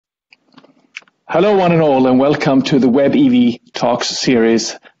Hello, one and all, and welcome to the Web EV Talks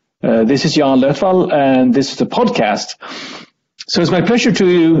series. This is Jan Lötwall, and this is the podcast. So it's my pleasure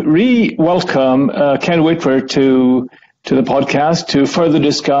to re-welcome Ken Witwer to the podcast to further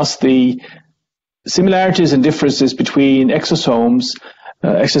discuss the similarities and differences between exosomes,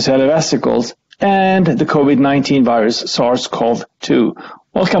 extracellular vesicles, and the COVID-19 virus, SARS-CoV-2.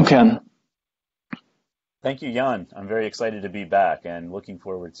 Welcome, Ken. Thank you, Jan. I'm very excited to be back and looking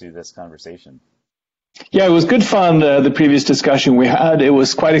forward to this conversation. Yeah, it was good fun, the previous discussion we had. It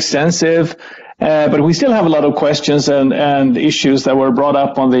was quite extensive, but we still have a lot of questions and issues that were brought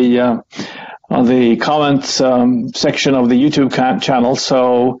up on the comments section of the YouTube channel.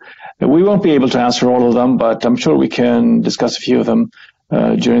 So we won't be able to answer all of them, but I'm sure we can discuss a few of them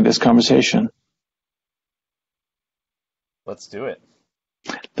during this conversation. Let's do it.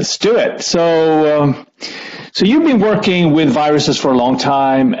 Let's do it. So you've been working with viruses for a long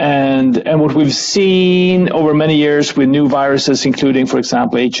time, and what we've seen over many years with new viruses, including, for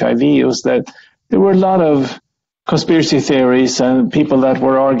example, HIV, was that there were a lot of conspiracy theories and people that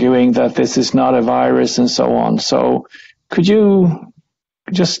were arguing that this is not a virus and so on. So could you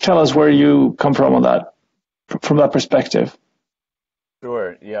just tell us where you come from from that perspective?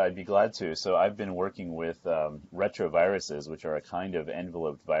 Sure. Yeah, I'd be glad to. So I've been working with retroviruses, which are a kind of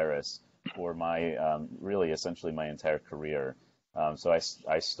enveloped virus, for essentially my entire career. So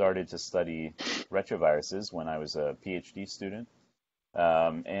I started to study retroviruses when I was a PhD student,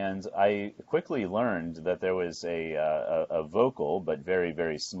 and I quickly learned that there was a vocal but very,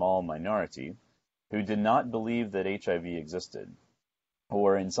 very small minority who did not believe that HIV existed,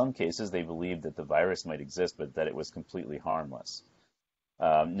 or in some cases they believed that the virus might exist but that it was completely harmless.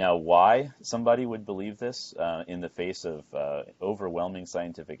 Now, why somebody would believe this in the face of overwhelming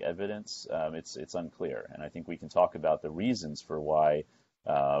scientific evidence, it's unclear. And I think we can talk about the reasons for why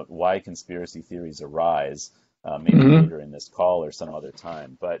conspiracy theories arise, maybe later in this call or some other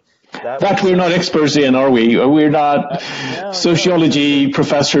time. But that we're not experts in, are we? We're not sociology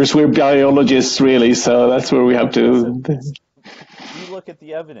professors. We're biologists, really. So that's where we have to. You look at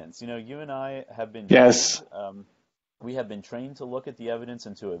the evidence. You and I have been. Yes. We have been trained to look at the evidence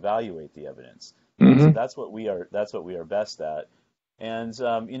and to evaluate the evidence. Mm-hmm. So that's what we are best at. And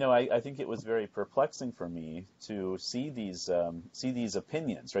I think it was very perplexing for me to see these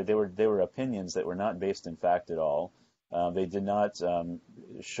opinions. Right? They were opinions that were not based in fact at all. They did not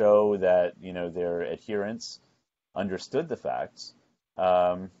show that their adherents understood the facts.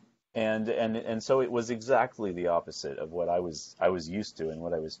 And so it was exactly the opposite of what I was used to and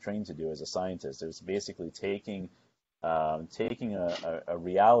what I was trained to do as a scientist. It was basically taking a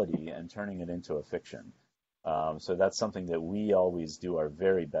reality and turning it into a fiction. So that's something that we always do our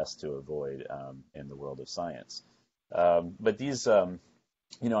very best to avoid in the world of science. But these,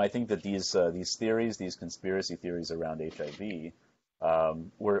 I think that these theories, these conspiracy theories around HIV,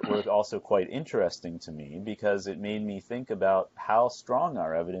 were also quite interesting to me because it made me think about how strong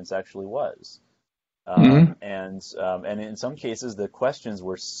our evidence actually was. And in some cases, the questions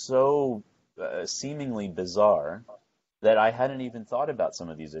were so seemingly bizarre that I hadn't even thought about some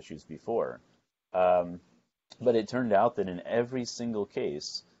of these issues before. But it turned out that in every single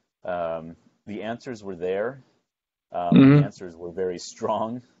case, the answers were there. The answers were very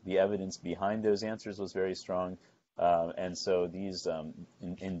strong. The evidence behind those answers was very strong. And so these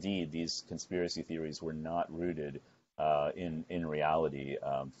conspiracy theories were not rooted in reality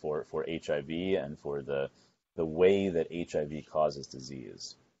for HIV and for the way that HIV causes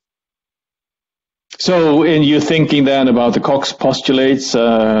disease. So, in you thinking then about the Koch postulates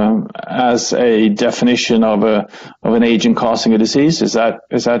as a definition of an agent causing a disease, is that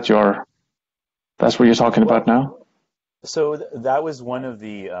that's what you're talking about now? So that was one of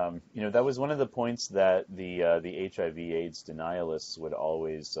the points that the HIV/AIDS denialists would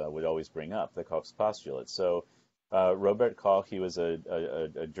always bring up, the Koch postulates. So Robert Koch, he was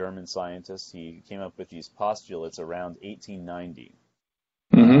a German scientist. He came up with these postulates around 1890.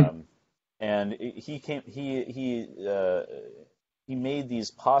 And he made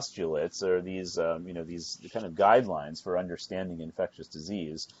these postulates, or these kind of guidelines for understanding infectious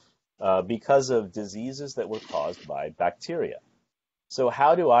disease because of diseases that were caused by bacteria. So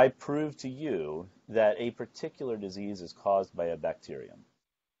how do I prove to you that a particular disease is caused by a bacterium?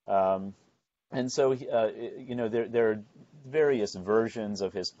 And so there are various versions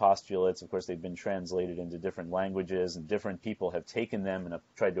of his postulates. Of course, they've been translated into different languages, and different people have taken them and have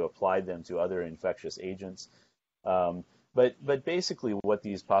tried to apply them to other infectious agents. But basically what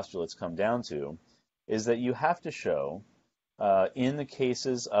these postulates come down to is that you have to show in the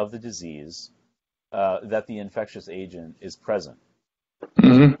cases of the disease that the infectious agent is present.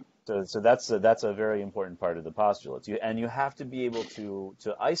 So that's a very important part of the postulates. And you have to be able to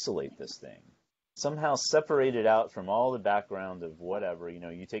isolate this thing, somehow separate it out from all the background of whatever.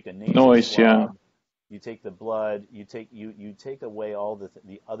 You take a nasal Noise, yeah. swab, you take the blood, you take away all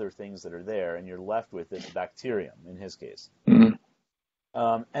the other things that are there, and you're left with this bacterium in his case. Mhm.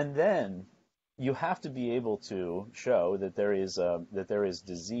 And then you have to be able to show that there is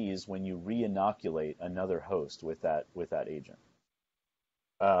disease when you re-inoculate another host with that agent.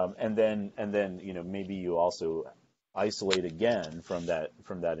 And then maybe you also isolate again from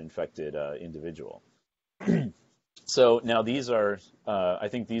that infected individual. So now these are I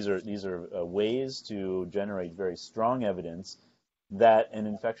think these are ways to generate very strong evidence that an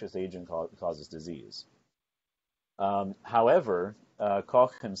infectious agent causes disease. However,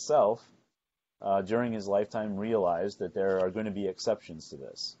 Koch himself during his lifetime realized that there are going to be exceptions to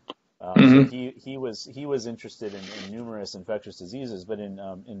this. So he was interested in numerous infectious diseases, but in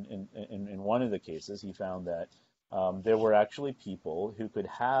one of the cases, he found that there were actually people who could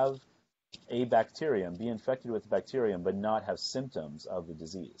have a bacterium, be infected with the bacterium, but not have symptoms of the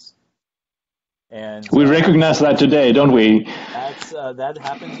disease. And we recognize that today, don't we? That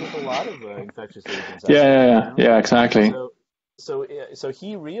happens with a lot of infectious agents. Yeah, exactly. So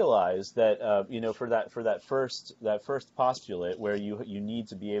he realized that for that first postulate where you need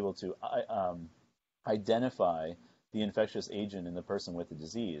to be able to identify the infectious agent in the person with the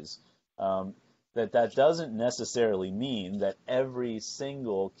disease, that doesn't necessarily mean that every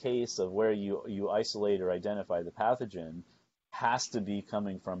single case of where you isolate or identify the pathogen has to be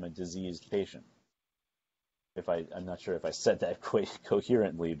coming from a diseased patient. I'm not sure if I said that quite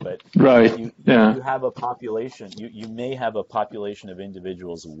coherently, but right. You have a population. You may have a population of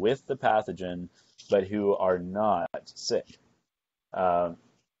individuals with the pathogen, but who are not sick.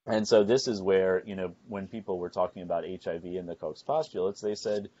 And so this is where when people were talking about HIV and the Koch's postulates, they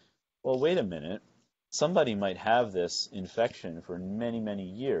said, well, wait a minute. Somebody might have this infection for many, many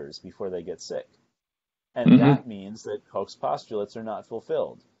years before they get sick, and that means that Koch's postulates are not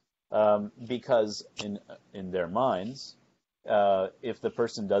fulfilled. Because in their minds, if the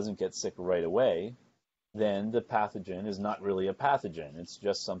person doesn't get sick right away, then the pathogen is not really a pathogen. It's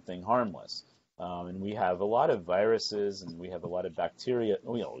just something harmless. And we have a lot of viruses, and we have a lot of bacteria.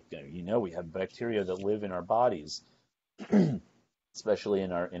 We have bacteria that live in our bodies, especially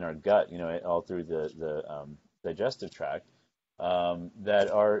in our gut. All through the digestive tract,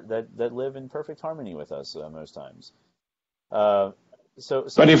 that live in perfect harmony with us most times. But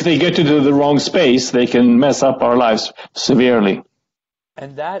if they get to the wrong space, they can mess up our lives severely.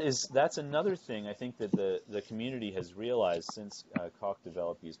 And that's another thing I think that the community has realized since Koch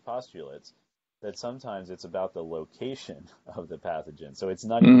developed these postulates, that sometimes it's about the location of the pathogen. So it's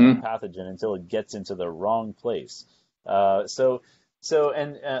not even a pathogen until it gets into the wrong place. Koch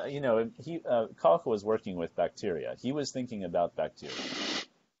was working with bacteria. He was thinking about bacteria.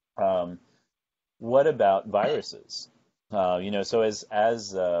 What about viruses? So as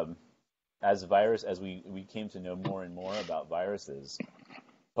we came to know more and more about viruses,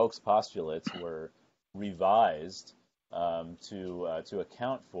 Koch's postulates were revised to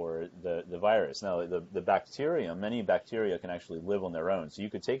account for the virus. Now, the bacterium, many bacteria can actually live on their own. So you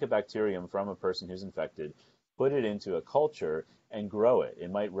could take a bacterium from a person who's infected, put it into a culture, and grow it.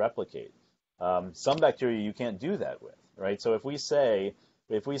 It might replicate. Some bacteria you can't do that with, right? So if we say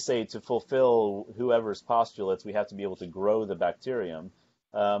to fulfill whoever's postulates, we have to be able to grow the bacterium.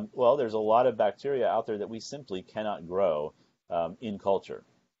 Well, there's a lot of bacteria out there that we simply cannot grow in culture.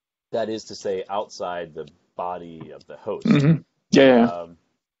 That is to say, outside the body of the host. And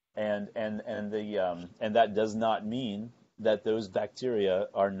that does not mean that those bacteria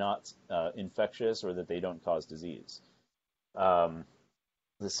are not infectious or that they don't cause disease. The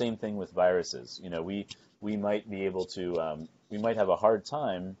same thing with viruses. We might be able to we might have a hard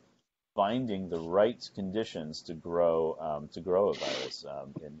time finding the right conditions to grow a virus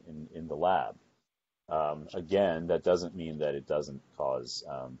in the lab. Again, that doesn't mean that it doesn't cause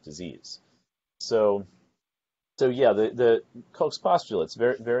disease. So yeah, the Koch's postulates,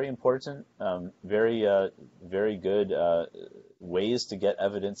 very very important, very good ways to get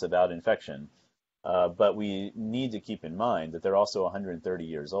evidence about infection. But we need to keep in mind that they're also 130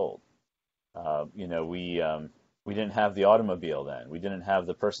 years old. We didn't have the automobile then. We didn't have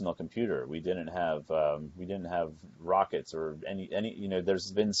the personal computer. We didn't have rockets or any.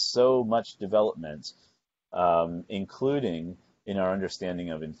 There's been so much development, including in our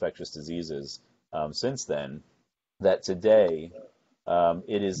understanding of infectious diseases since then, that today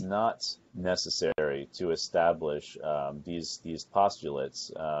it is not necessary to establish these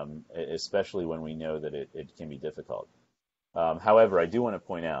postulates, especially when we know that it can be difficult. However, I do want to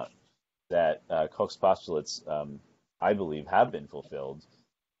point out that Koch's postulates, I believe, have been fulfilled.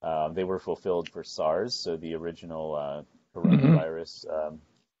 They were fulfilled for SARS, so the original coronavirus.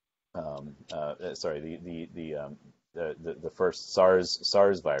 Sorry, the first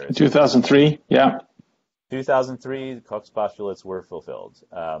SARS virus. 2003, yeah. 2003, Koch's postulates were fulfilled,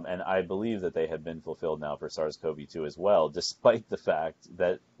 and I believe that they have been fulfilled now for SARS-CoV-2 as well, despite the fact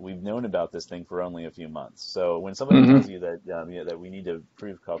that we've known about this thing for only a few months. So when somebody tells you that that we need to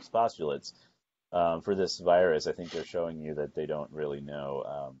prove Koch's postulates for this virus, I think they're showing you that they don't really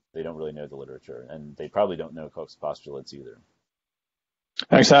know the literature, and they probably don't know Koch's postulates either.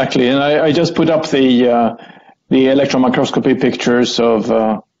 Exactly, and I just put up the electron microscopy pictures of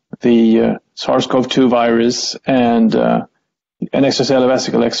the SARS-CoV-2 virus and an extracellular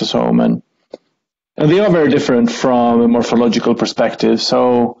vesicle exosome, and they are very different from a morphological perspective.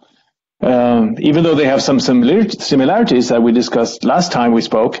 So even though they have some similarities that we discussed last time we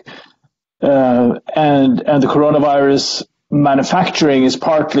spoke, and the coronavirus manufacturing is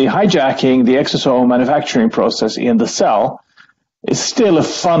partly hijacking the exosome manufacturing process in the cell, it's still a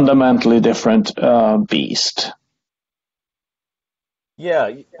fundamentally different beast.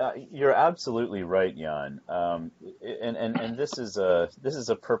 Yeah, you're absolutely right, Jan. And this is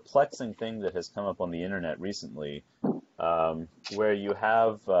a perplexing thing that has come up on the internet recently, where you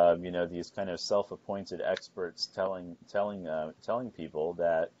have these kind of self-appointed experts telling people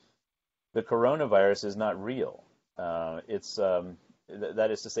that the coronavirus is not real. That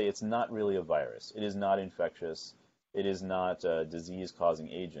is to say, it's not really a virus. It is not infectious. It is not a disease-causing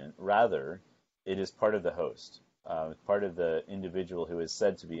agent. Rather, it is part of the host. Part of the individual who is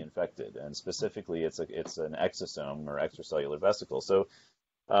said to be infected, and specifically, it's an exosome or extracellular vesicle. So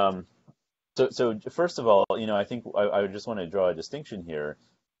first of all, I think I just want to draw a distinction here,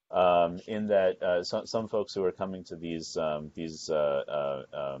 in that some folks who are coming to these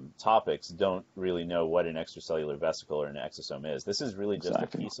topics don't really know what an extracellular vesicle or an exosome is. This is really just a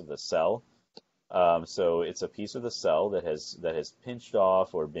piece of the cell. So it's a piece of the cell that has pinched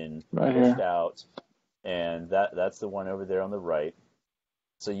off or been pushed out. And that's the one over there on the right.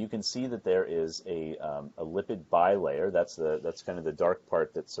 So you can see that there is a lipid bilayer. That's kind of the dark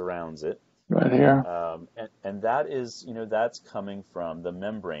part that surrounds it. Right here. And that is, that's coming from the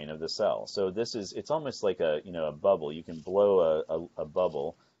membrane of the cell. So it's almost like a bubble. You can blow a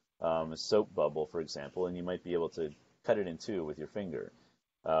bubble, a soap bubble, for example, and you might be able to cut it in two with your finger.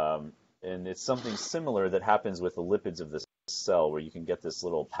 And it's something similar that happens with the lipids of the cell, where you can get this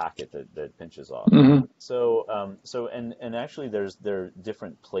little packet that pinches off. Mm-hmm. So actually there are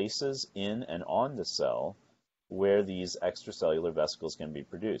different places in and on the cell where these extracellular vesicles can be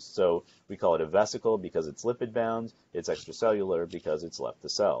produced. So we call it a vesicle because it's lipid bound. It's extracellular because it's left the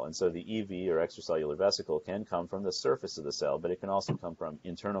cell. And so the EV, or extracellular vesicle, can come from the surface of the cell, but it can also come from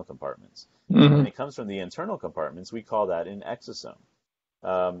internal compartments. Mm-hmm. When it comes from the internal compartments, we call that an exosome.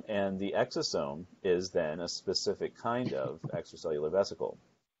 And the exosome is then a specific kind of extracellular vesicle.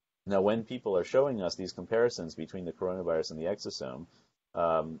 Now, when people are showing us these comparisons between the coronavirus and the exosome,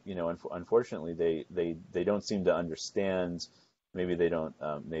 unfortunately, they don't seem to understand. Maybe they don't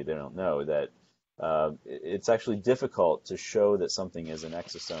know that it's actually difficult to show that something is an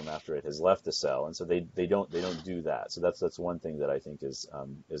exosome after it has left the cell, and so they don't do that. So that's one thing that I think is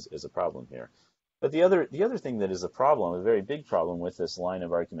a problem here. But the other thing that is a problem, a very big problem with this line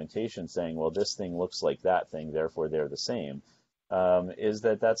of argumentation, saying, well, this thing looks like that thing, therefore they're the same, is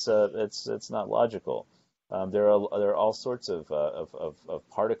that it's not logical. There are all sorts of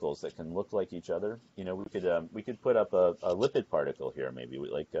particles that can look like each other. We could put up a lipid particle here, maybe in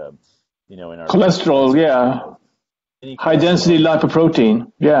our cholesterol, yeah, high density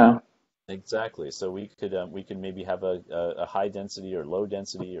lipoprotein, yeah. Exactly. So we could maybe have a high density or low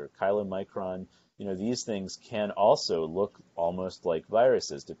density or chylomicron. These things can also look almost like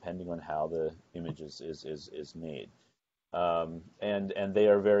viruses, depending on how the image is made. And they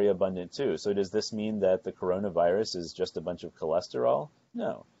are very abundant too. So does this mean that the coronavirus is just a bunch of cholesterol?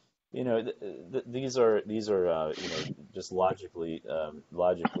 No. These are just logically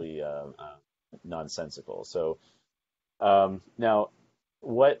nonsensical. So now,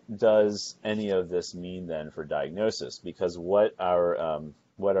 what does any of this mean then for diagnosis? Because what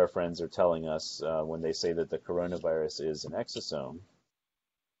our friends are telling us when they say that the coronavirus is an exosome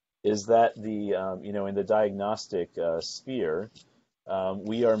is that in the diagnostic sphere,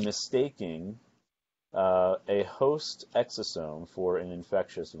 we are mistaking a host exosome for an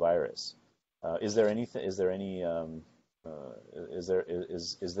infectious virus. Is there any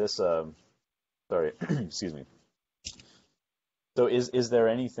sorry, excuse me. So is there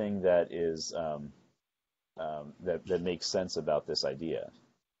anything that is that makes sense about this idea?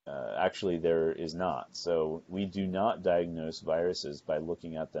 Actually, there is not. So we do not diagnose viruses by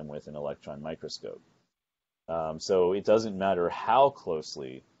looking at them with an electron microscope. So it doesn't matter how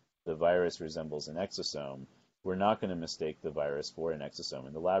closely the virus resembles an exosome, we're not going to mistake the virus for an exosome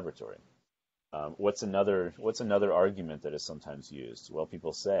in the laboratory. What's another argument that is sometimes used? Well,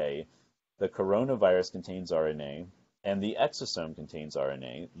 people say the coronavirus contains RNA and the exosome contains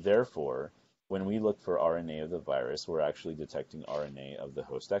RNA. Therefore, when we look for RNA of the virus, we're actually detecting RNA of the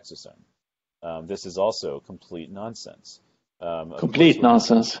host exosome. This is also complete nonsense. Complete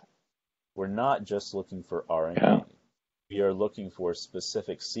nonsense. We're not just looking for RNA. Yeah. We are looking for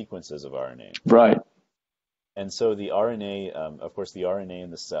specific sequences of RNA. Right. And so the RNA, of course, the RNA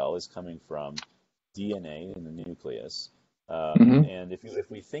in the cell is coming from DNA in the nucleus. And if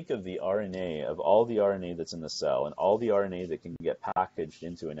we think of the RNA, of all the RNA that's in the cell and all the RNA that can get packaged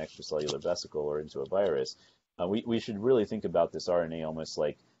into an extracellular vesicle or into a virus, we should really think about this RNA almost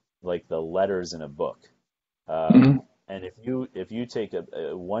like the letters in a book. And if you take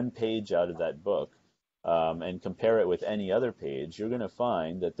one page out of that book and compare it with any other page, you're going to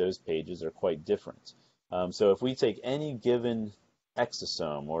find that those pages are quite different. So if we take any given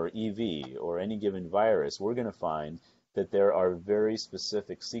exosome or EV or any given virus, we're going to find that there are very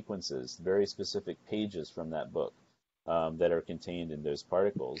specific sequences, very specific pages from that book that are contained in those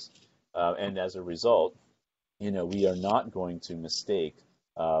particles. And as a result, we are not going to mistake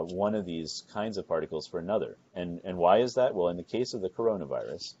one of these kinds of particles for another. And why is that? Well, in the case of the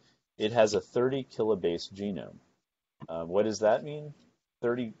coronavirus, it has a 30 kilobase genome. What does that mean?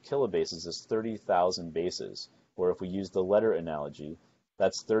 30 kilobases is 30,000 bases, or if we use the letter analogy,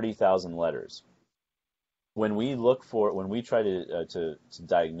 that's 30,000 letters. When we try to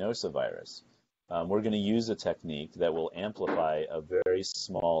diagnose a virus, we're going to use a technique that will amplify a very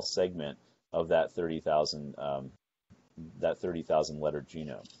small segment of that 30,000 letter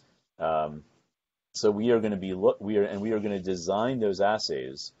genome. So we are going to design those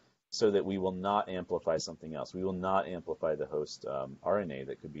assays so that we will not amplify something else. We will not amplify the host RNA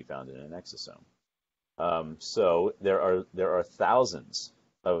that could be found in an exosome. So there are thousands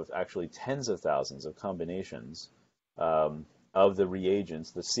of, actually tens of thousands of combinations of the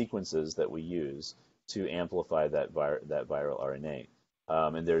reagents, the sequences that we use to amplify that viral RNA.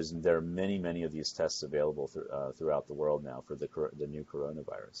 And there are many of these tests available throughout the world now for the new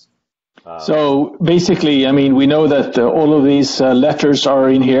coronavirus. So basically, I mean, we know that all of these letters are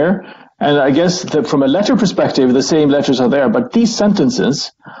in here, and I guess that from a letter perspective, the same letters are there, but these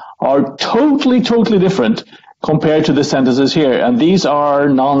sentences are totally different compared to the sentences here, and these are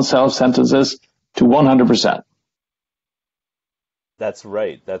non-self sentences to 100%. That's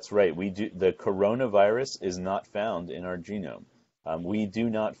right. The coronavirus is not found in our genome. We do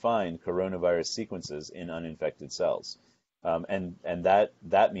not find coronavirus sequences in uninfected cells. And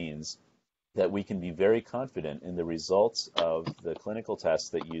that means that we can be very confident in the results of the clinical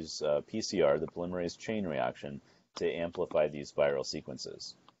tests that use PCR, the polymerase chain reaction, to amplify these viral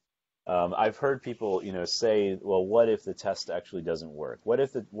sequences. I've heard people, say, well, what if the test actually doesn't work? What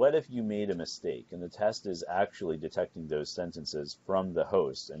if you made a mistake and the test is actually detecting those sentences from the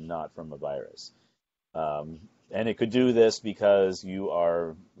host and not from a virus? And it could do this because you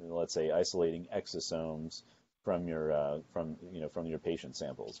are, let's say, isolating exosomes from your patient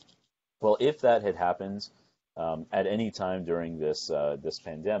samples. Well, if that had happened at any time during this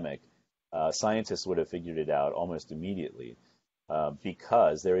pandemic, scientists would have figured it out almost immediately,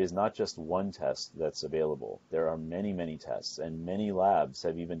 because there is not just one test that's available. There are many tests, and many labs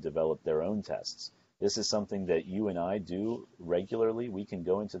have even developed their own tests. This is something that you and I do regularly. We can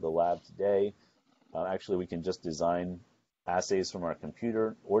go into the lab today. Actually, we can just design assays from our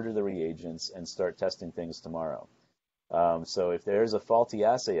computer, order the reagents, and start testing things tomorrow. So if there's a faulty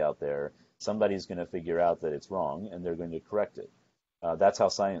assay out there, somebody's going to figure out that it's wrong, and they're going to correct it. That's how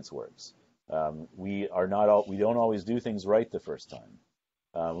science works. We don't always do things right the first time.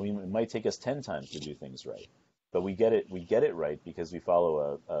 It might take us 10 times to do things right, but we get it right because we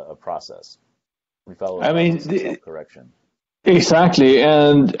follow a process. We follow a process of self-correction. Exactly,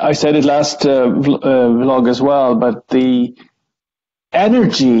 and I said it last vlog as well, but the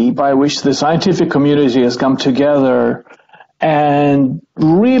energy by which the scientific community has come together and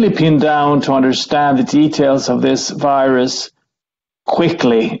really pinned down to understand the details of this virus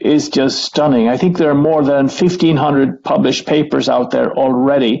quickly is just stunning. I think there are more than 1,500 published papers out there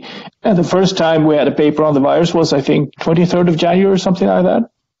already. And the first time we had a paper on the virus was, I think, 23rd of January or something like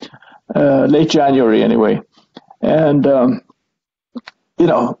that. Late January, anyway. And,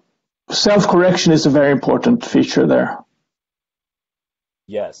 self-correction is a very important feature there.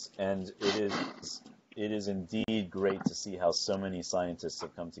 Yes, and it is it is indeed great to see how so many scientists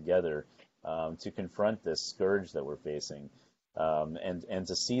have come together to confront this scourge that we're facing, and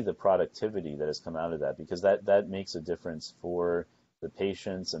to see the productivity that has come out of that, because that makes a difference for the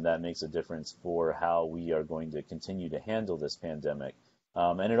patients, and that makes a difference for how we are going to continue to handle this pandemic.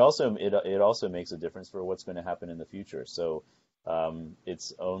 And it also makes a difference for what's going to happen in the future. So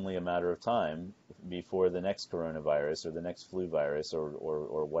it's only a matter of time before the next coronavirus or the next flu virus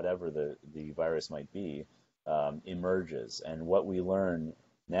or whatever the virus might be emerges, and what we learn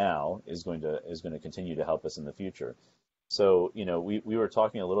now is going to continue to help us in the future. So we were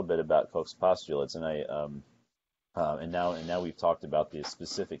talking a little bit about Koch's postulates, and and now we've talked about the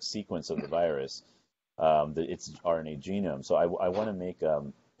specific sequence of the virus, its RNA genome. So I want to make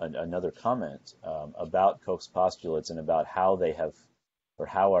another comment about Koch's postulates and about how they have, or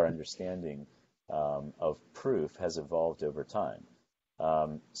how our understanding of proof has evolved over time.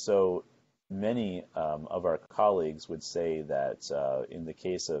 So many of our colleagues would say that in the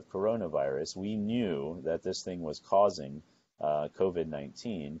case of coronavirus, we knew that this thing was causing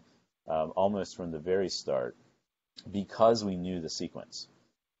COVID-19 almost from the very start, because we knew the sequence.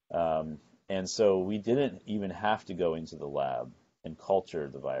 And so we didn't even have to go into the lab and culture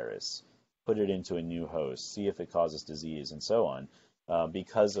the virus, put it into a new host, see if it causes disease, and so on,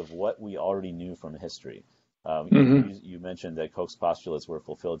 because of what we already knew from history. You mentioned that Koch's postulates were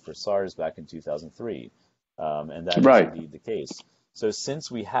fulfilled for SARS back in 2003, and that is indeed the case. So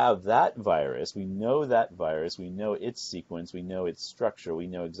since we have that virus, we know its sequence, we know its structure, we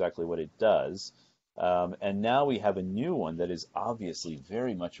know exactly what it does, and now we have a new one that is obviously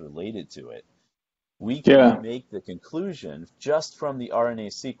very much related to it. We can make the conclusion just from the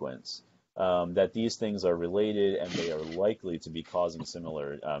RNA sequence that these things are related and they are likely to be causing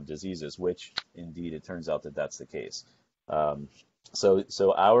similar diseases, which indeed it turns out that that's the case.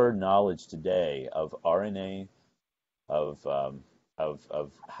 So our knowledge today of RNA, of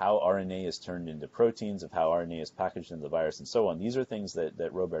how RNA is turned into proteins, of how RNA is packaged in the virus, and so on, these are things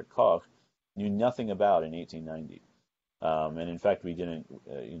that Robert Koch knew nothing about in 1890. And in fact, we didn't,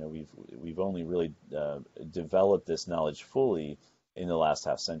 we've only really developed this knowledge fully in the last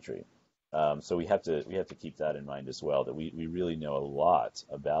half century. So we have to keep that in mind as well, that we really know a lot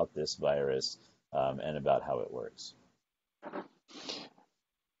about this virus and about how it works.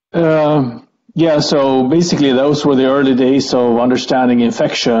 So basically those were the early days of understanding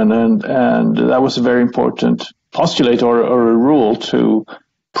infection, and that was a very important postulate or a rule to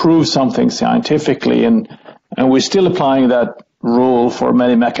prove something scientifically, and we're still applying that rule for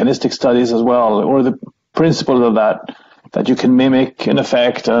many mechanistic studies as well, or the principle of that you can mimic an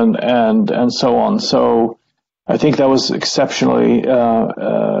effect and so on. So I think that was exceptionally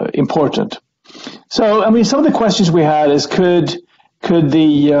important. So, I mean, some of the questions we had is could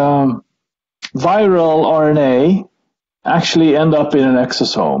the viral RNA actually end up in an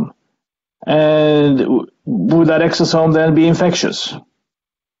exosome? And would that exosome then be infectious?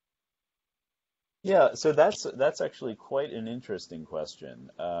 Yeah, so that's actually quite an interesting question,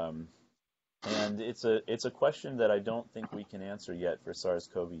 and it's a question that I don't think we can answer yet for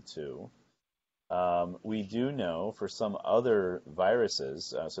SARS-CoV-2. We do know for some other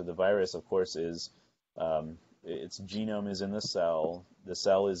viruses. So the virus, of course, is its genome is in the cell. The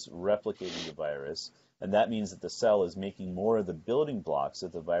cell is replicating the virus, and that means that the cell is making more of the building blocks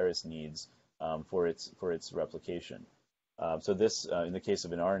that the virus needs for its replication. So this, in the case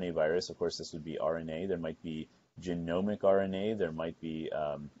of an RNA virus, of course, this would be RNA. There might be genomic RNA. There might be,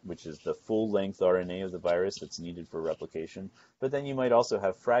 which is the full-length RNA of the virus that's needed for replication. But then you might also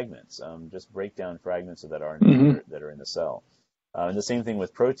have fragments, just breakdown fragments of that RNA that are in the cell. And the same thing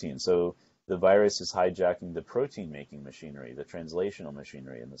with proteins. So the virus is hijacking the protein-making machinery, the translational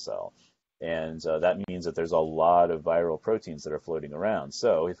machinery in the cell. And that means that there's a lot of viral proteins that are floating around.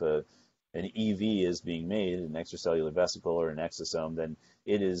 So if an EV is being made, an extracellular vesicle or an exosome, then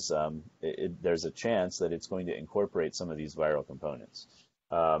there's a chance that it's going to incorporate some of these viral components.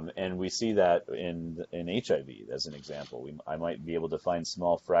 And we see that in HIV as an example. I might be able to find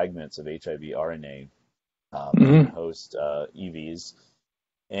small fragments of HIV RNA in host EVs.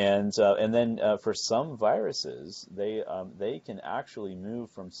 And then for some viruses, they can actually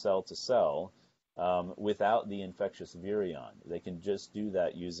move from cell to cell without the infectious virion. They can just do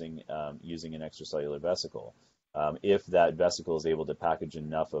that using an extracellular vesicle, if that vesicle is able to package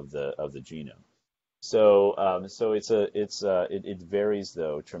enough of the genome. So it varies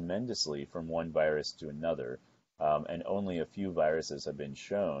though tremendously from one virus to another, and only a few viruses have been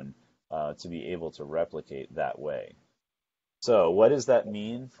shown to be able to replicate that way. So what does that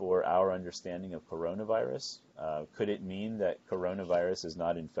mean for our understanding of coronavirus? Could it mean that coronavirus is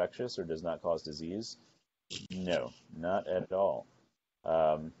not infectious or does not cause disease? No, not at all.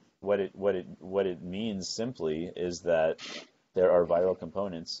 What it means simply is that there are viral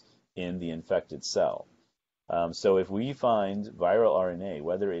components in the infected cell. So if we find viral RNA,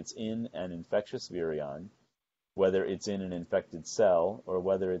 whether it's in an infectious virion, whether it's in an infected cell, or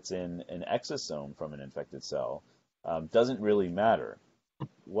whether it's in an exosome from an infected cell, doesn't really matter.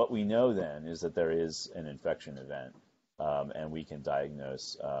 What we know then is that there is an infection event, and we can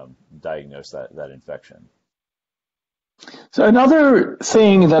diagnose that infection. So another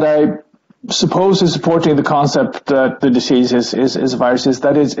thing that I suppose is supporting the concept that the disease is a virus is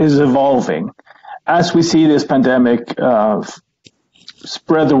that it is evolving. As we see this pandemic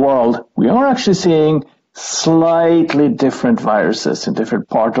spread the world, we are actually seeing slightly different viruses in different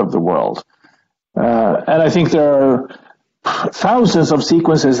parts of the world. And I think there are thousands of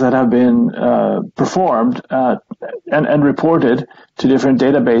sequences that have been performed and reported to different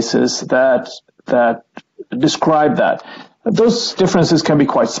databases that describe that. Those differences can be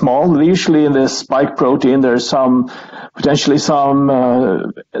quite small. Usually in the spike protein, there's potentially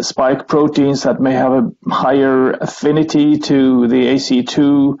some spike proteins that may have a higher affinity to the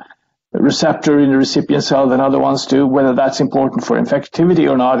ACE2 receptor in the recipient cell than other ones do. Whether that's important for infectivity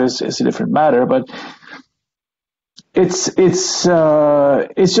or not is a different matter. But it's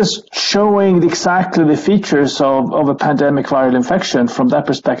just showing exactly the features of a pandemic viral infection from that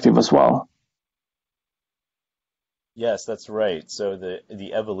perspective as well. Yes, that's right. So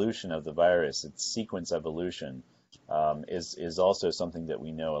the evolution of the virus, its sequence evolution, is also something that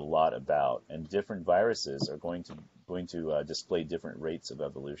we know a lot about, and different viruses are going to display different rates of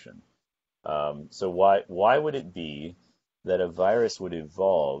evolution. So why would it be that a virus would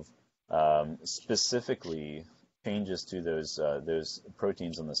evolve specifically changes to those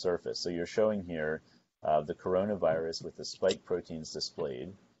proteins on the surface? So you're showing here the coronavirus with the spike proteins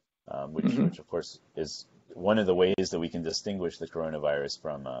displayed, which of course is one of the ways that we can distinguish the coronavirus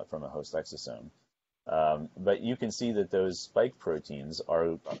from a host exosome. But you can see that those spike proteins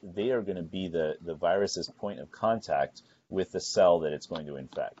are going to be the virus's point of contact with the cell that it's going to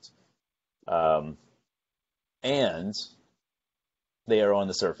infect. And they are on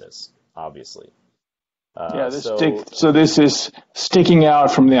the surface, obviously. So this is sticking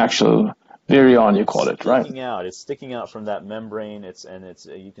out from the actual virion, you call it, right? It's sticking out from that membrane.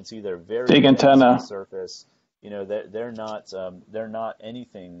 You can see they're very big antenna on the surface. They're not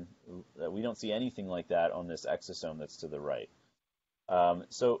anything. We don't see anything like that on this exosome that's to the right.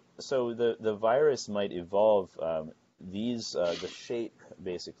 So the virus might evolve the shape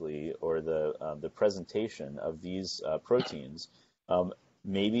basically, or the presentation of these proteins,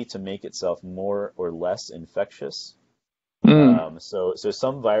 maybe to make itself more or less infectious. So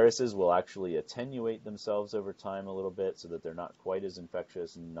some viruses will actually attenuate themselves over time a little bit so that they're not quite as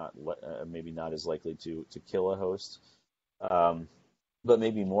infectious and maybe not as likely to kill a host. But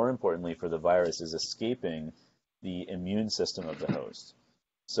maybe more importantly for the virus is escaping the immune system of the host.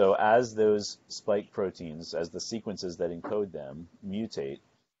 So as those spike proteins, as the sequences that encode them mutate,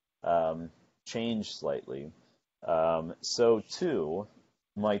 change slightly, so too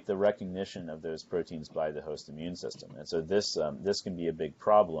might the recognition of those proteins by the host immune system. And so this can be a big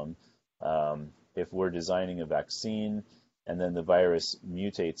problem if we're designing a vaccine and then the virus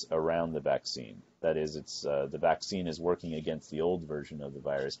mutates around the vaccine. That is, the vaccine is working against the old version of the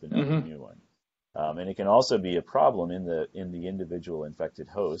virus, but not the new one. And it can also be a problem in the individual infected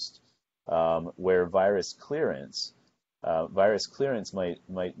host, where virus clearance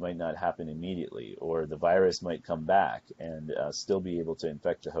might not happen immediately, or the virus might come back and still be able to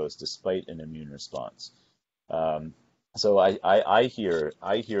infect the host despite an immune response. So I hear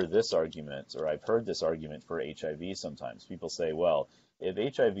this argument, or I've heard this argument for HIV sometimes. People say, well, if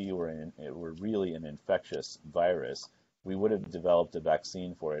HIV were really an infectious virus, we would have developed a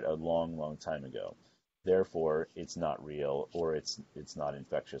vaccine for it a long, long time ago. Therefore, it's not real, or it's not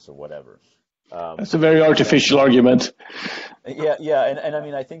infectious, or whatever. That's a very artificial argument. Yeah, and I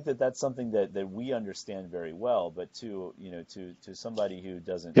mean, I think that's something that we understand very well, but to somebody who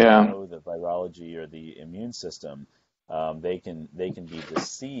doesn't know the virology or the immune system, they can be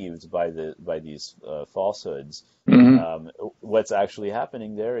deceived by these falsehoods. What's actually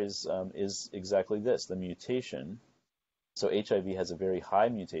happening there is exactly this: the mutation. So HIV has a very high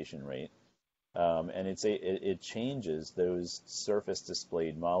mutation rate, and it changes those surface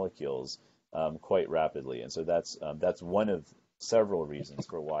displayed molecules quite rapidly, and so that's one of several reasons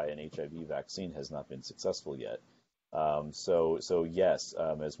for why an HIV vaccine has not been successful yet. So yes,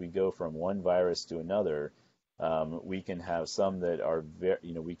 as we go from one virus to another, We can have some that are very,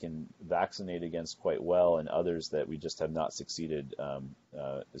 we can vaccinate against quite well, and others that we just have not succeeded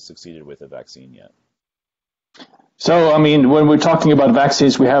with a vaccine yet. So, I mean, when we're talking about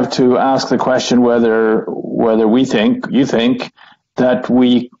vaccines, we have to ask the question whether you think that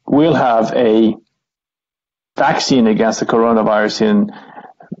we will have a vaccine against the coronavirus in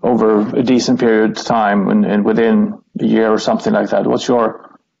over a decent period of time and within a year or something like that. What's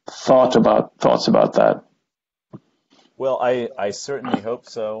your thoughts about that? Well, I certainly hope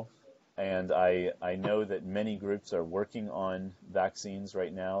so. And I know that many groups are working on vaccines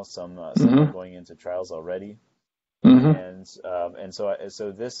right now. Some are going into trials already. And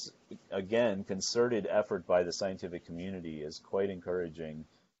so this, again, concerted effort by the scientific community is quite encouraging.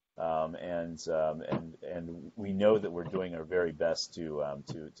 And we know that we're doing our very best to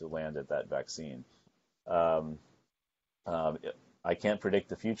land at that vaccine. I can't predict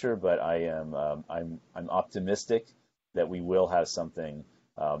the future, but I'm optimistic that we will have something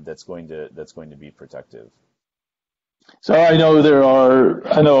that's going to be protective. So I know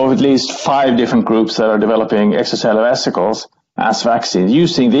of at least 5 different groups that are developing extracellular vesicles as vaccines,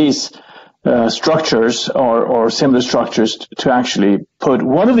 using these structures or similar structures to actually put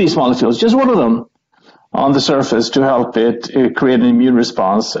one of these molecules, just one of them, on the surface to help it create an immune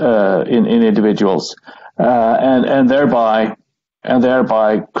response in individuals, and thereby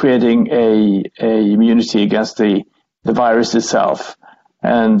creating a immunity against the virus itself.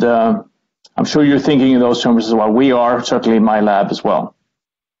 And I'm sure you're thinking in those terms as well. We are, certainly in my lab as well.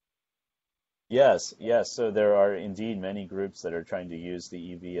 Yes. So there are indeed many groups that are trying to use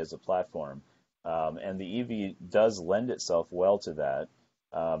the EV as a platform. And the EV does lend itself well to that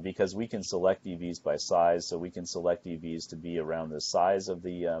because we can select EVs by size. So we can select EVs to be around the size of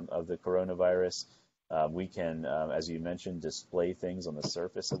the coronavirus. We can, as you mentioned, display things on the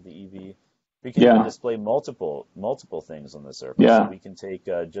surface of the EV. We can even display multiple things on the surface. Yeah. So we can take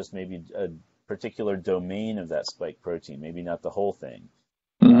just maybe a particular domain of that spike protein, maybe not the whole thing.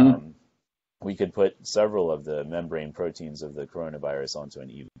 We could put several of the membrane proteins of the coronavirus onto an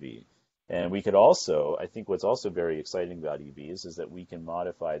EV. And we could also, I think what's also very exciting about EVs is that we can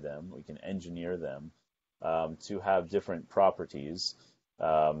modify them, we can engineer them to have different properties,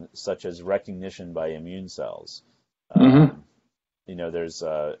 such as recognition by immune cells. There's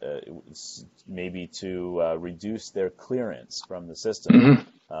maybe to reduce their clearance from the system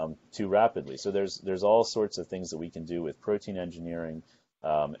too rapidly. So there's all sorts of things that we can do with protein engineering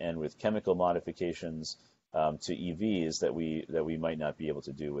and with chemical modifications to EVs that we might not be able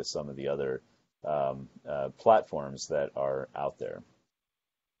to do with some of the other platforms that are out there.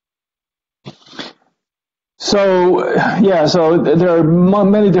 So there are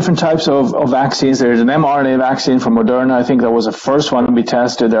many different types of vaccines. There's an mRNA vaccine from Moderna. I think that was the first one to be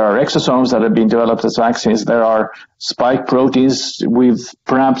tested. There are exosomes that have been developed as vaccines. There are spike proteins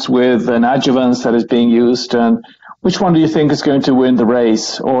perhaps with an adjuvant that is being used. And which one do you think is going to win the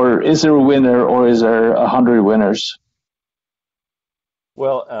race? Or is there a winner, or is there 100 winners?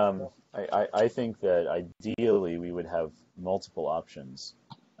 Well, I think that ideally we would have multiple options.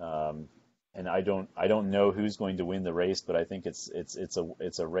 And I don't know who's going to win the race, but I think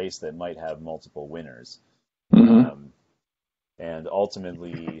it's a race that might have multiple winners. And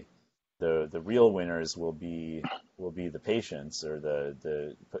ultimately, the real winners will be the patients, or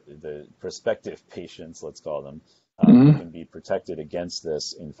the prospective patients, let's call them, who can be protected against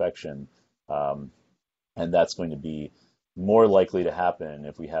this infection, and that's going to be more likely to happen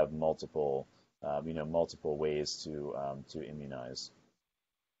if we have multiple ways to immunize.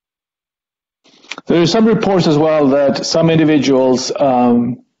 There are some reports as well that some individuals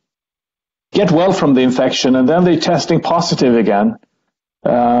get well from the infection and then they're testing positive again.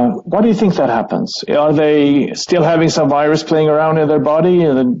 Why do you think that happens? Are they still having some virus playing around in their body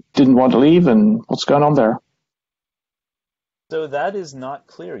and didn't want to leave? And what's going on there? So that is not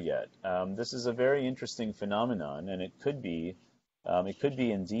clear yet. This is a very interesting phenomenon, and it could be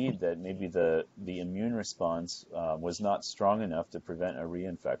indeed that maybe the immune response was not strong enough to prevent a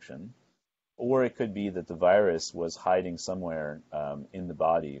reinfection. Or it could be that the virus was hiding somewhere in the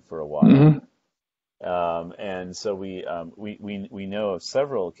body for a while, and so we know of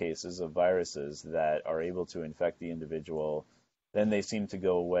several cases of viruses that are able to infect the individual, then they seem to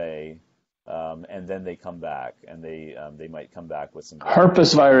go away, and then they come back, and they might come back with some.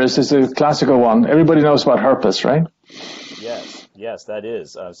 Herpes virus is a classical one. Everybody knows about herpes, right? Yes, that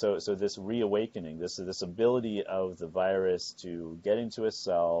is. So this reawakening, this ability of the virus to get into a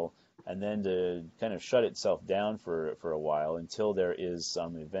cell and then to kind of shut itself down for a while until there is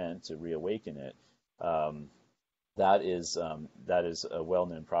some event to reawaken it. that is a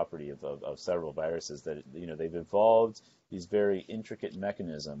well-known property of several viruses, that they've evolved these very intricate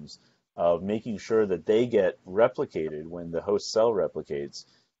mechanisms of making sure that they get replicated when the host cell replicates,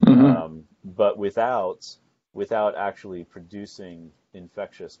 but without actually producing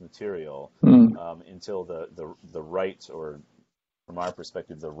infectious material until the right, or from our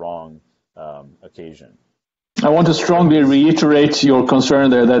perspective, the wrong occasion. I want to strongly reiterate your concern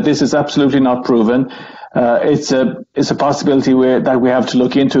there that this is absolutely not proven. It's a possibility that we have to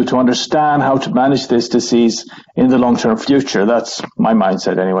look into to understand how to manage this disease in the long-term future. That's my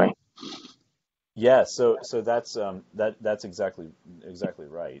mindset anyway. Yeah, so that's exactly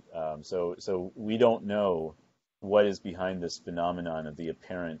right. So we don't know what is behind this phenomenon of the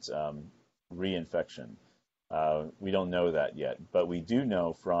apparent reinfection. We don't know that yet, but we do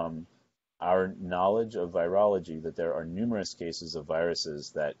know from our knowledge of virology that there are numerous cases of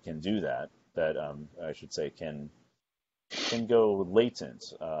viruses that can do that I should say can go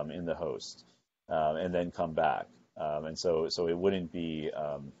latent in the host and then come back. And so it wouldn't be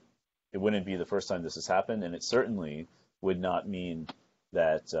the first time this has happened, and it certainly would not mean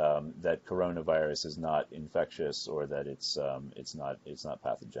that that coronavirus is not infectious, or that it's not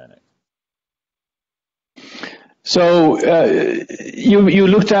pathogenic. So you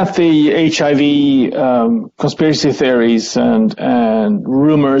looked at the HIV conspiracy theories and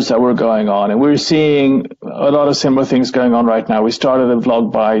rumors that were going on, and we're seeing a lot of similar things going on right now. We started a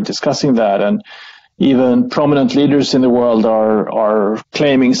vlog by discussing that, and even prominent leaders in the world are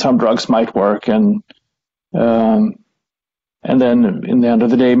claiming some drugs might work, and then in the end of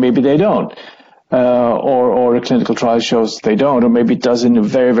the day, maybe they don't, or a clinical trial shows they don't, or maybe it does in a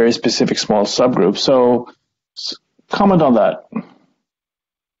very, very specific small subgroup. So comment on that.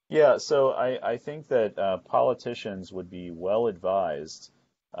 Yeah, so I think that politicians would be well advised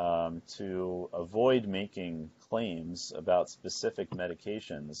to avoid making claims about specific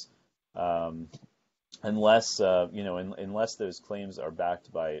medications unless unless those claims are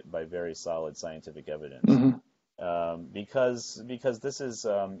backed by very solid scientific evidence. Because this is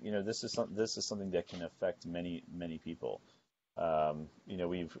this is something that can affect many people.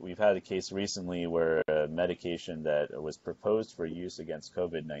 We've had a case recently where a medication that was proposed for use against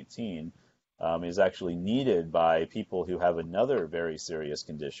COVID-19 is actually needed by people who have another very serious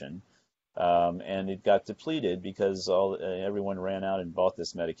condition, and it got depleted because everyone ran out and bought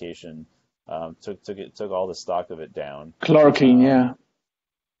this medication, took all the stock of it down. Chloroquine, yeah.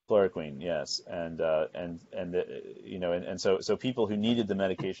 Chloroquine, yes, and so people who needed the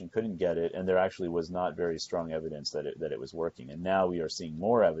medication couldn't get it, and there actually was not very strong evidence that it was working. And now we are seeing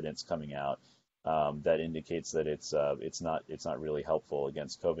more evidence coming out that indicates that it's not really helpful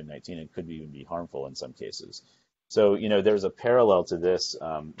against COVID-19, and could even be harmful in some cases. So there's a parallel to this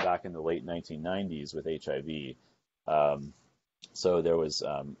back in the late 1990s with HIV. So there was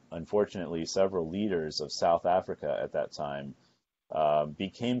unfortunately several leaders of South Africa at that time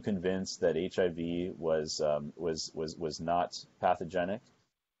became convinced that HIV was not pathogenic,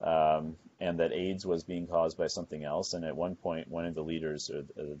 and that AIDS was being caused by something else. And at one point, one of the leaders, or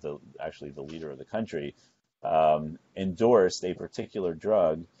the leader of the country, endorsed a particular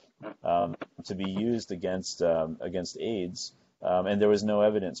drug to be used against AIDS, and there was no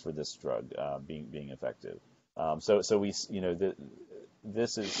evidence for this drug being effective. So we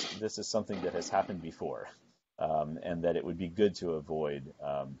this is something that has happened before. And that it would be good to avoid.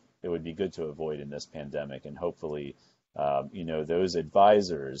 It would be good to avoid in this pandemic, and hopefully, those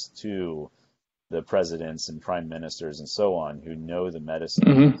advisors to the presidents and prime ministers and so on who know the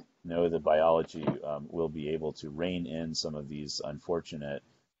medicine, know the biology, will be able to rein in some of these unfortunate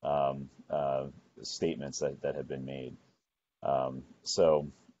statements that have been made. So,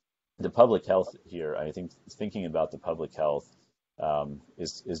 the public health here, I think, thinking about the public health.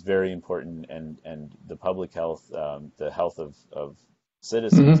 Is very important, and the public health, the health of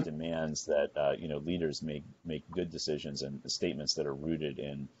citizens demands that leaders make good decisions and statements that are rooted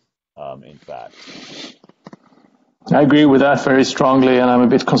in fact. I agree with that very strongly, and I'm a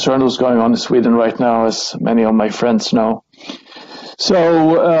bit concerned what's going on in Sweden right now, as many of my friends know.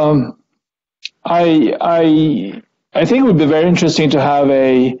 So I think it would be very interesting to have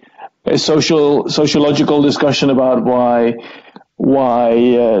a sociological discussion about why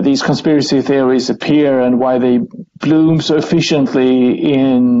these conspiracy theories appear and why they bloom so efficiently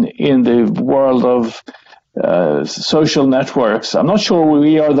in the world of social networks. I'm not sure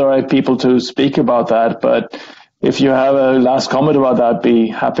we are the right people to speak about that, but if you have a last comment about that, I'd be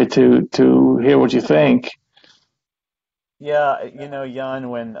happy to hear what you think. Yeah, Jan,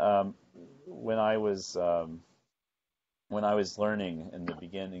 when I was when I was learning in the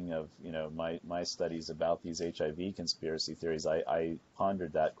beginning of my studies about these HIV conspiracy theories, I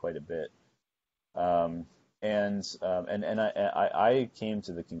pondered that quite a bit, and I came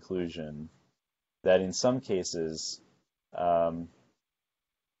to the conclusion that in some cases,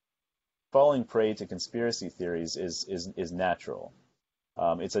 falling prey to conspiracy theories is natural.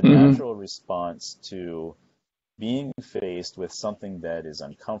 It's a natural response to being faced with something that is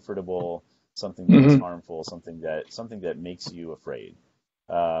uncomfortable, something that is harmful, something that makes you afraid.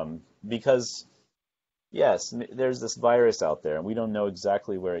 Because yes, there's this virus out there, and we don't know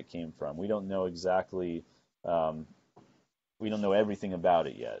exactly where it came from. We don't know exactly, we don't know everything about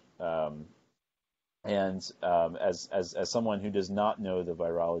it yet. As someone who does not know the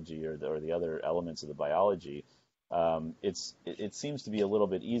virology or the other elements of the biology, it seems to be a little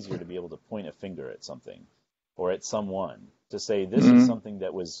bit easier to be able to point a finger at something or at someone to say this is something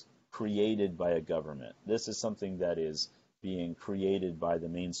that was created by a government. This is something that is being created by the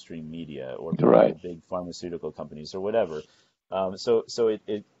mainstream media or by the big pharmaceutical companies or whatever. So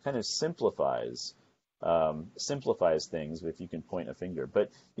it kind of simplifies things if you can point a finger. But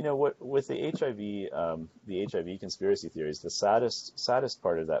what with the HIV conspiracy theories, the saddest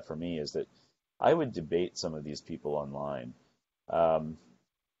part of that for me is that I would debate some of these people online,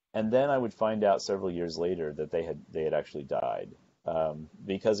 and then I would find out several years later that they had actually died,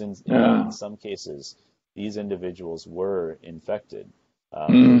 because in some cases these individuals were infected.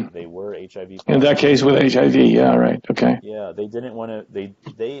 They were HIV positive. In that case with HIV, yeah, right, okay. Yeah, they didn't want to.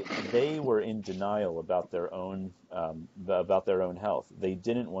 They were in denial about their own health. They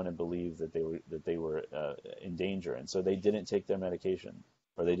didn't want to believe that they were in danger, and so they didn't take their medication,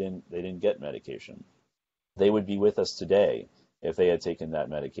 or they didn't get medication. They would be with us today if they had taken that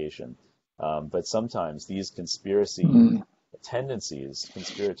medication. But sometimes these conspiratorial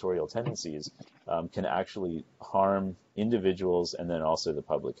tendencies, can actually harm individuals and then also the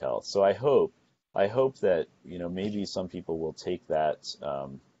public health. So I hope that maybe some people will take that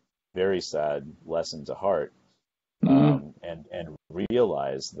very sad lesson to heart, and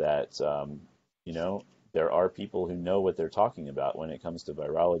realize that there are people who know what they're talking about when it comes to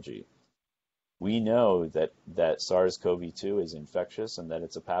virology. We know that SARS-CoV-2 is infectious and that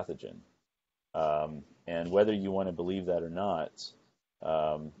it's a pathogen. And whether you want to believe that or not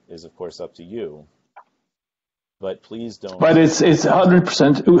is, of course, up to you. But please don't. But it's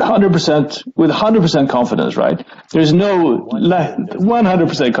 100% with 100% confidence, right? There's no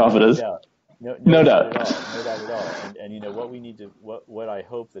 100% confidence. No doubt at all. And what we need to, what I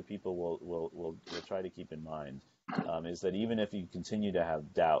hope that people will try to keep in mind, is that even if you continue to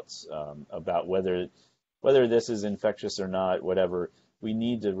have doubts about whether this is infectious or not, whatever, we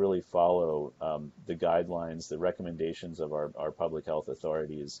need to really follow the guidelines, the recommendations of our public health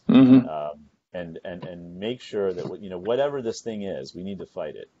authorities, and make sure that whatever this thing is, we need to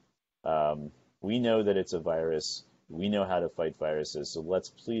fight it. We know that it's a virus. We know how to fight viruses. So let's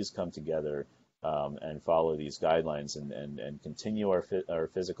please come together and follow these guidelines and continue our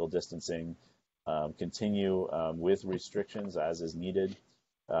physical distancing, continue with restrictions as is needed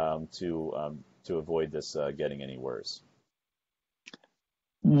to avoid this getting any worse.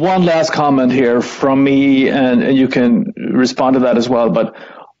 One last comment here from me, and you can respond to that as well. But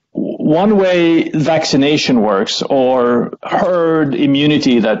one way vaccination works, or herd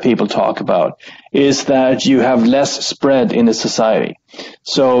immunity that people talk about, is that you have less spread in the society.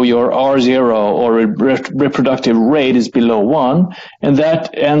 So your R0, or reproductive rate, is below 1, and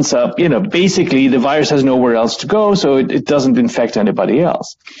that ends up, basically the virus has nowhere else to go, so it doesn't infect anybody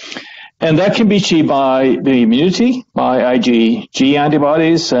else. And that can be achieved by the immunity, by IgG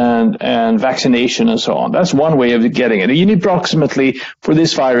antibodies and vaccination and so on. That's one way of getting it. You need approximately, for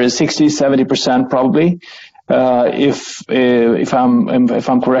this virus, 60-70% probably, if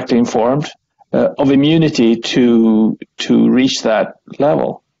I'm correctly informed, of immunity to reach that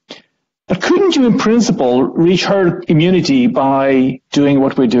level. But couldn't you, in principle, reach herd immunity by doing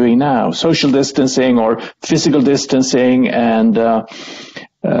what we're doing now, social distancing or physical distancing, and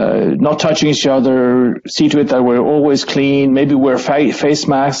not touching each other, see to it that we're always clean, maybe wear face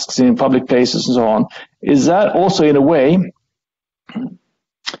masks in public places and so on? Is that also, in a way,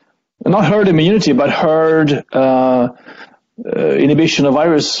 not herd immunity, but herd inhibition of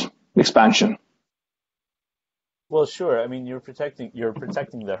virus expansion? Well, sure. I mean, you're protecting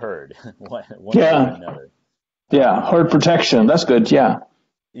the herd, one way or another. Yeah, herd protection. That's good. Yeah.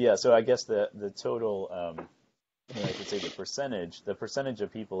 Yeah. So I guess the total, I should say the percentage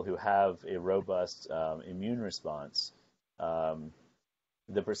of people who have a robust immune response,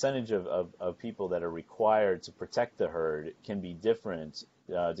 the percentage of people that are required to protect the herd can be different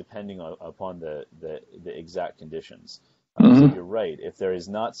depending upon the exact conditions. So Mm-hmm. you're right. If there is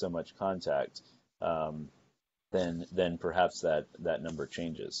not so much contact, then perhaps that number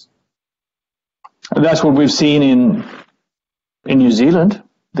changes. That's what we've seen in New Zealand.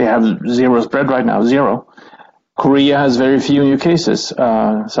 They have zero spread right now, zero. Korea has very few new cases.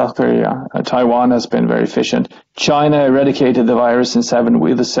 South Korea, Taiwan has been very efficient. China eradicated the virus in 7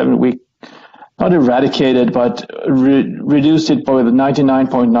 week, not eradicated, but reduced it by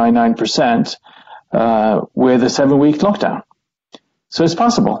 99.99% with a 7 week lockdown. So it's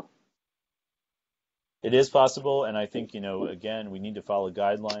possible. It is possible, and I think, again, we need to follow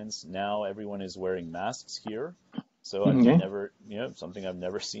guidelines. Now everyone is wearing masks here, so I've Okay. never, something I've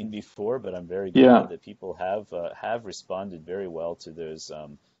never seen before, but I'm very Yeah. glad that people have responded very well to those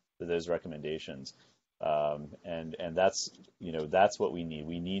recommendations. And that's what we need.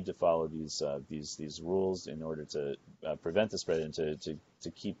 We need to follow these rules in order to prevent the spread and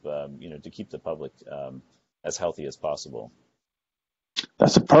to keep the public as healthy as possible.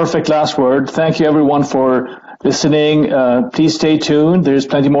 That's a perfect last word. Thank you, everyone, for listening. Please stay tuned. There's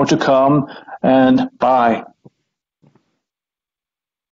plenty more to come, and bye.